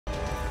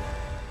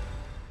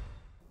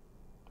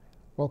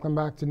Welcome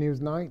back to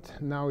Newsnight.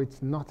 Now,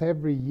 it's not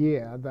every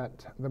year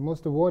that the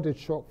most awarded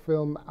short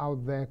film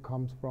out there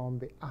comes from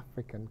the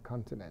African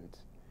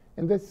continent.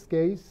 In this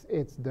case,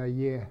 it's The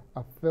Year,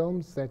 a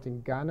film set in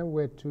Ghana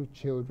where two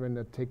children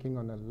are taking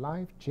on a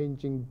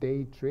life-changing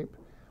day trip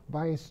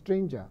by a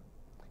stranger.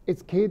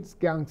 It's kids,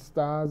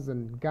 gangsters,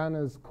 and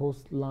Ghana's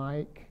coast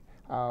like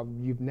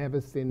you've never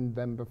seen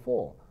them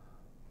before.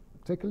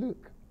 Take a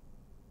look.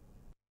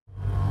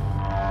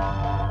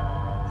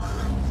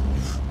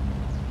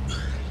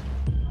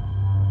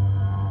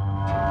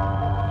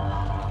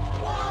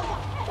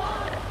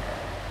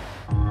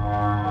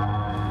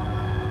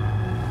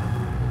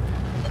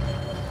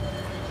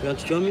 You want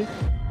to join me?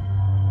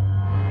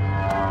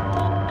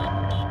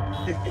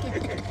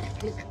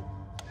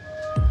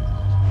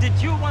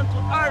 Did you want to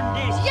earn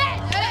this? Yes!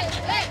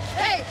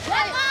 Hey!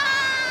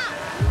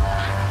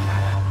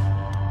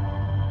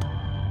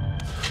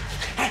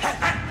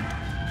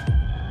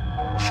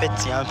 En fait,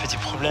 il y a un petit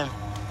problème.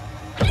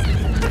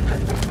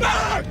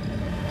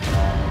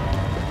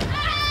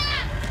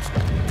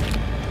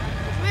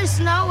 We're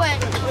snowing.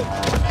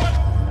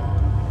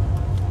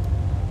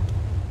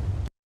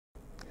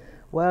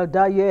 Well,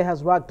 Daye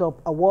has racked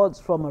up awards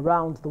from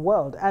around the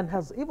world and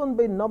has even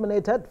been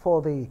nominated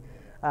for the,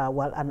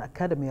 an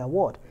Academy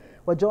Award.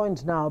 We're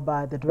joined now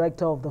by the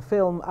director of the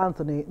film,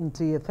 Anthony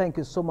Ntie. Thank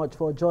you so much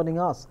for joining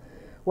us.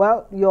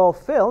 Well, your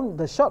film,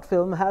 the short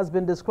film, has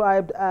been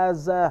described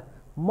as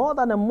more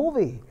than a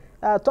movie.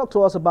 Talk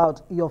to us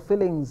about your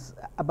feelings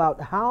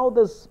about how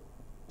this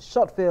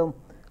short film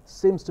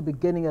seems to be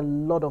gaining a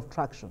lot of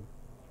traction.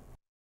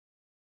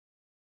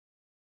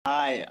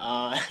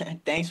 Hi,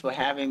 thanks for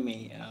having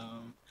me.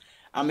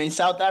 I'm in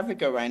South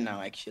Africa right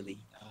now, actually.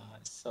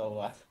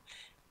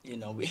 You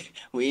know,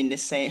 we're in the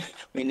same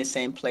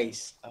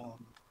place.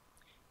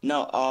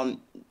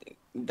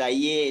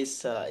 Daye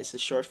is it's a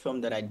short film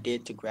that I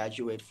did to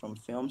graduate from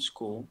film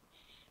school,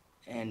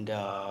 and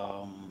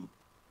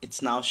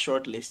it's now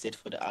shortlisted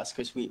for the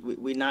Oscars.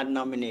 We're not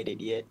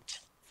nominated yet,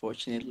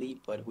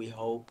 fortunately, but we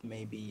hope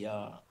maybe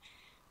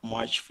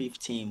March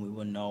 15 we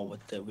will know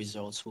what the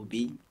results will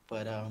be.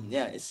 But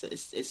yeah,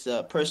 it's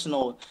a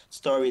personal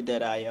story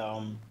that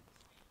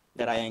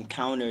I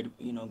encountered,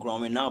 you know,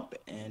 growing up,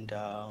 and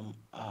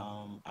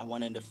I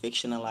wanted to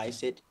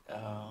fictionalize it,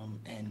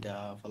 and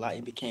voila,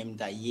 it became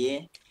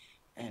Daye,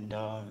 and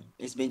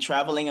it's been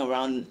traveling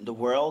around the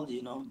world,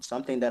 you know,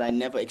 something that I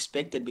never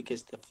expected,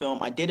 because the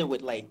film, I did it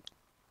with like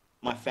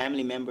my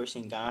family members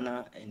in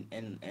Ghana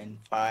and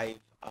five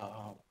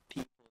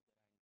people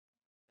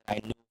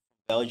I knew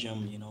from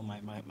Belgium, you know,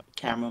 my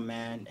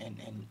cameraman and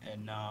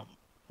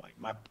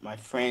my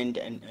friend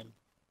and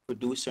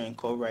producer and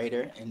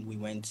co-writer, and we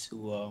went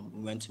to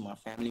my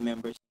family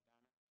members.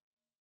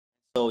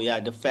 So yeah,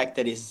 the fact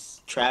that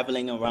it's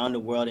traveling around the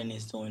world and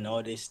it's doing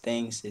all these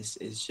things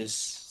is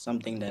just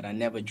something that I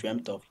never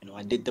dreamt of. You know,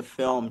 I did the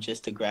film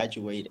just to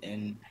graduate,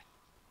 and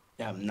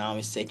yeah, now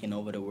it's taking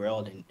over the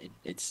world, and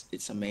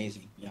it's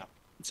amazing. Yeah,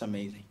 it's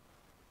amazing.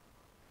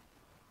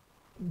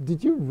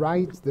 Did you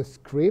write the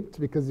script?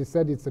 Because you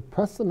said it's a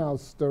personal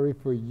story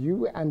for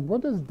you. And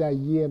what does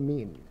Daye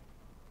mean?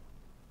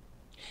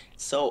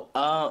 So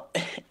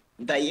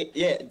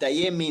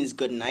Daye means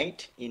good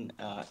night in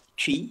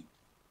Twi.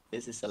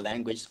 This is a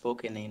language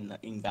spoken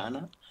in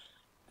Ghana.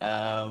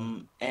 Yeah,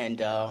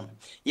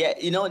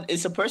 you know,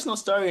 it's a personal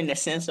story in the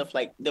sense of,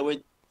 like, there were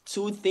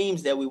two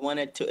themes that we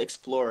wanted to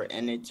explore,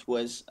 and it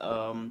was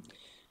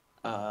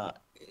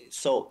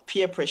so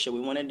peer pressure.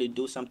 We wanted to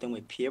do something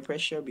with peer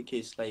pressure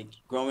because, like,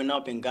 growing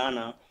up in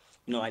Ghana,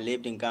 you know, I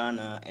lived in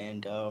Ghana,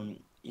 and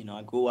you know,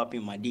 I grew up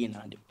in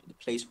Medina, the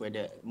place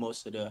where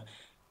most of the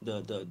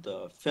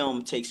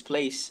film takes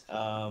place.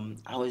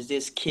 I was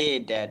this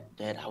kid that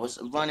I was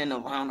running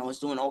around. I was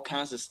doing all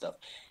kinds of stuff,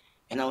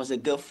 and I was a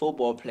good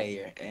football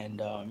player.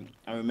 And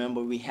I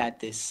remember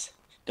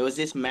there was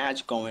this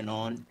match going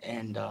on,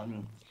 and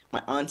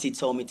my auntie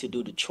told me to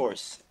do the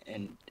chores,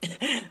 and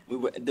we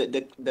were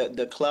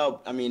the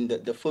club. I mean,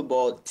 the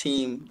football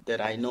team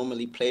that I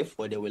normally play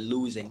for, they were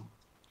losing.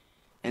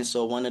 And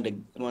so one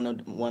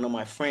of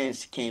my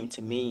friends came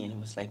to me and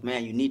was like,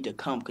 "Man, you need to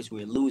come because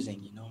we're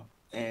losing, you know."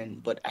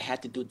 But I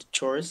had to do the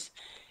chores.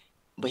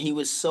 But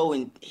he's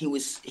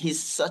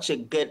such a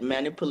good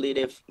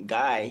manipulative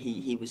guy.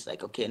 He was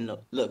like, "Okay, no,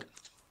 look,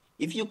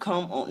 if you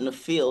come on the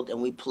field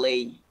and we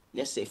play,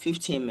 let's say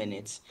 15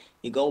 minutes,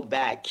 you go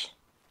back,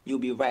 you'll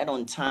be right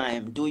on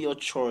time, do your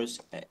chores,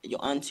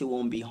 your auntie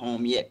won't be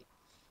home yet."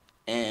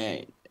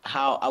 And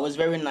how I was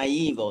very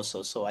naive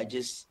also, so I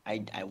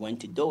went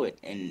to do it,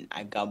 and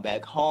I got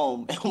back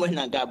home. And when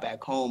I got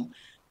back home,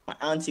 my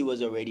auntie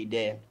was already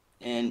there,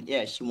 and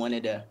yeah, she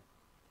wanted to,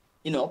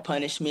 you know,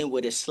 punish me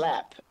with a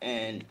slap,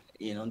 and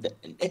you know,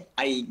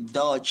 I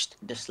dodged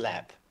the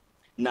slap.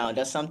 Now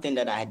that's something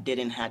that I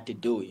didn't have to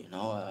do, you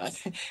know,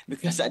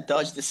 because I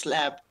dodged the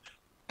slap.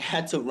 I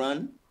had to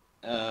run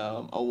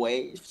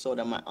away so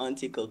that my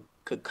auntie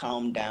could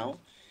calm down.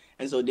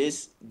 And so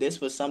this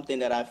was something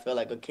that I felt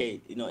like, okay,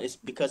 you know, it's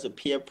because of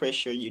peer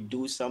pressure, you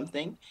do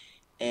something,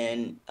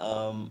 and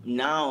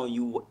now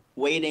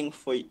waiting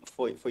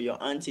for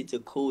your auntie to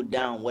cool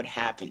down. What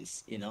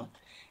happens,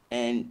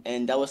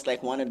 and that was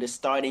like one of the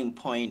starting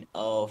point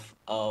of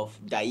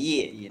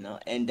Daye,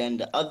 and then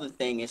the other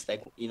thing is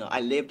like,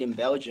 I lived in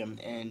Belgium,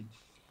 and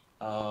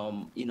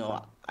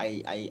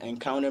I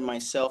encountered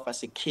myself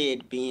as a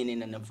kid being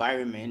in an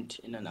environment,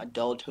 in an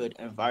adulthood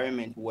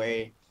environment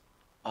where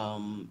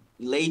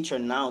later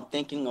now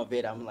thinking of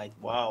it, I'm like,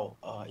 wow,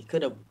 it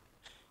could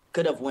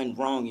have went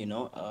wrong,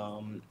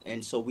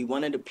 and so we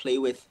wanted to play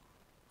with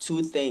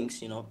two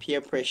things,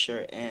 peer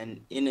pressure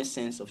and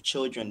innocence of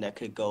children that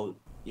could go,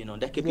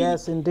 that could be.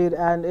 Yes, indeed,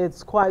 and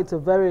it's quite a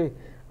very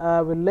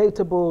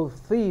relatable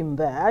theme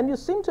there. And you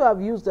seem to have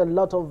used a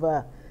lot of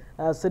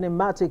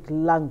cinematic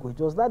language.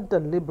 Was that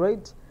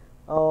deliberate,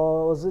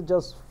 or was it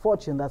just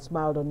fortune that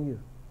smiled on you?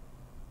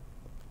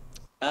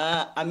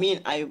 I mean,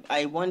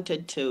 I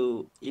wanted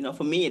to,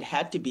 for me, it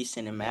had to be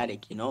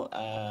cinematic,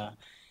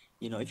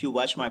 if you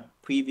watch my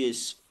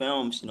previous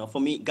films,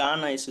 for me,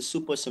 Ghana is a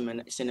super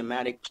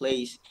cinematic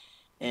place,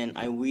 and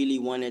I really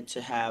wanted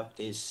to have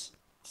this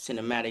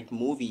cinematic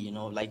movie,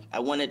 like I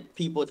wanted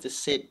people to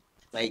sit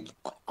like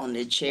on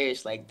their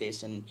chairs like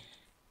this and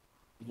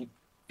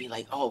be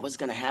like, oh, what's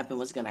gonna happen?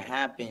 What's gonna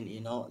happen?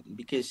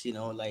 Because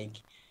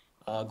like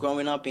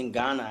growing up in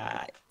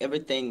Ghana,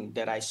 everything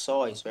that I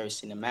saw is very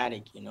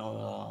cinematic.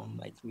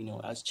 Like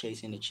us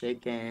chasing the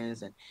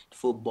chickens and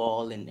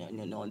football, and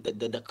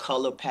the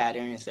color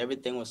patterns.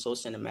 Everything was so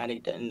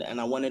cinematic, and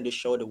I wanted to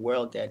show the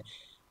world that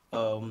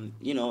um,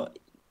 you know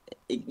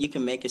you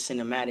can make a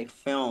cinematic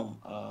film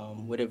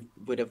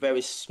with a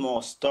very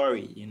small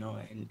story,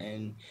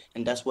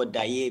 and that's what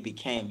Daye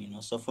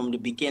became. So from the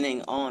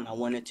beginning on, I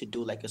wanted to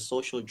do like a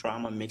social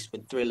drama mixed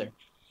with thriller,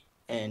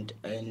 and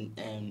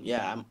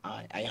yeah,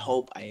 I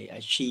hope I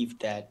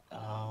achieved that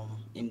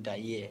in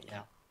Daye.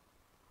 Yeah.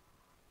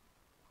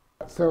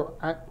 So,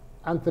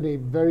 Anthony,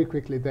 very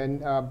quickly then,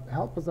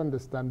 help us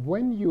understand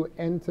when you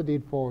entered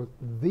it for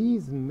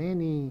these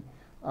many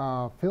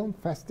film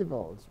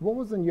festivals, what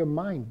was in your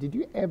mind? Did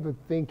you ever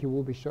think you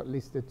will be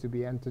shortlisted to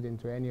be entered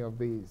into any of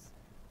these?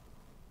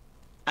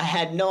 I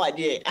had no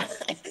idea.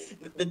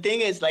 The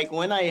thing is, like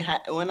when I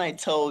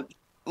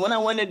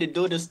wanted to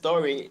do the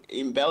story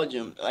in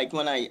Belgium, like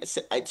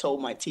I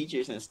told my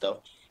teachers and stuff,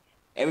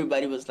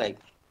 everybody was like,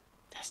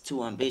 "That's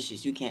too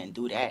ambitious. You can't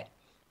do that."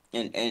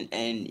 And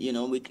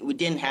we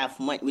didn't have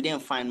money. We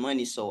didn't find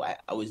money, so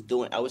I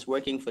was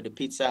working for the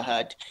Pizza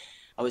Hut.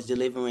 I was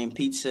delivering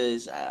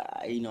pizzas.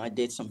 I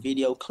did some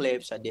video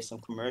clips. I did some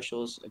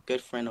commercials. A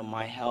good friend of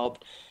mine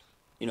helped.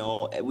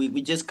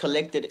 We just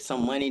collected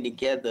some money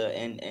together,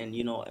 and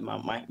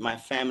my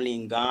family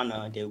in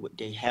Ghana,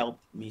 they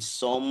helped me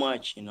so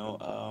much.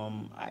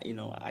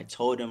 I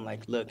told them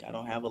like, look, I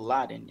don't have a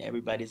lot, and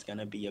everybody's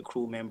gonna be a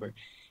crew member,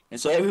 and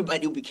so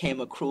everybody became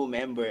a crew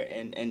member,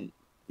 and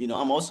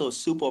I'm also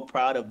super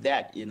proud of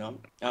that.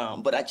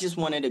 But I just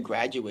wanted to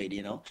graduate,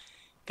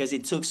 because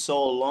it took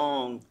so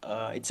long.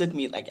 It took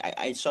me like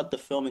I shot the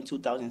film in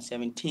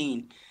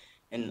 2017,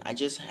 and I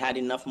just had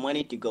enough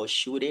money to go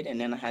shoot it, and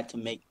then I had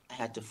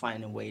to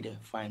find a way to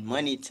find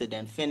money to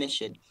then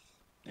finish it,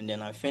 and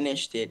then I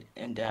finished it,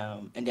 and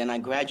then I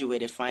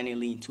graduated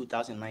finally in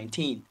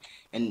 2019,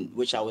 and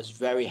which I was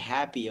very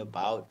happy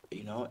about,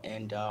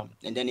 and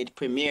then it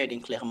premiered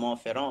in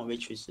Clermont-Ferrand,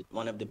 which was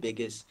one of the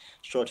biggest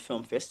short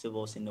film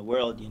festivals in the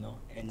world, and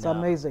It's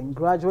amazing.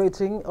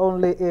 Graduating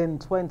only in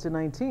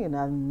 2019,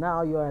 and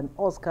now you're an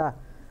Oscar.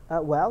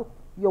 Well,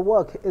 your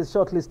work is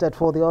shortlisted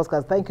for the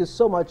Oscars. Thank you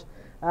so much.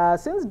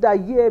 Since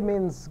Daye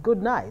means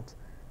good night,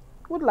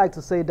 would like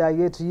to say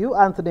Daye to you,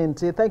 Anthony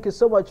Nti. Thank you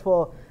so much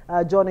for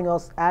joining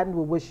us, and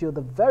we wish you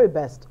the very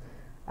best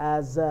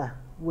as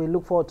we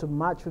look forward to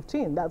March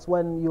 15. That's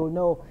when you'll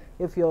know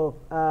if you're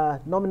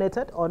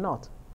nominated or not.